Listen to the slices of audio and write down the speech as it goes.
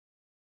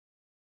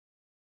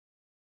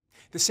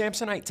The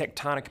Samsonite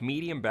Tectonic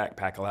Medium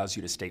Backpack allows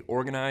you to stay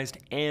organized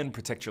and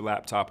protect your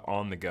laptop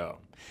on the go.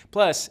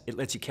 Plus, it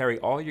lets you carry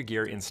all your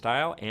gear in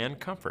style and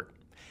comfort.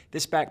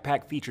 This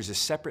backpack features a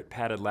separate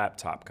padded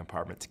laptop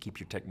compartment to keep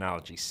your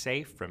technology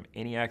safe from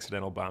any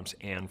accidental bumps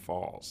and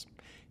falls.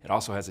 It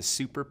also has a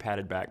super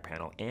padded back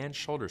panel and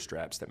shoulder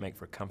straps that make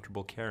for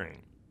comfortable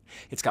carrying.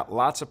 It's got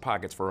lots of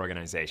pockets for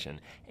organization,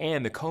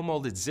 and the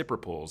co-molded zipper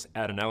pulls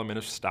add an element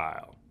of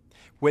style.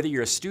 Whether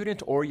you're a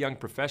student or young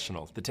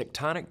professional, the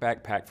Tectonic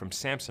backpack from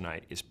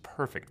Samsonite is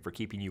perfect for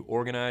keeping you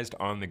organized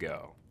on the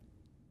go.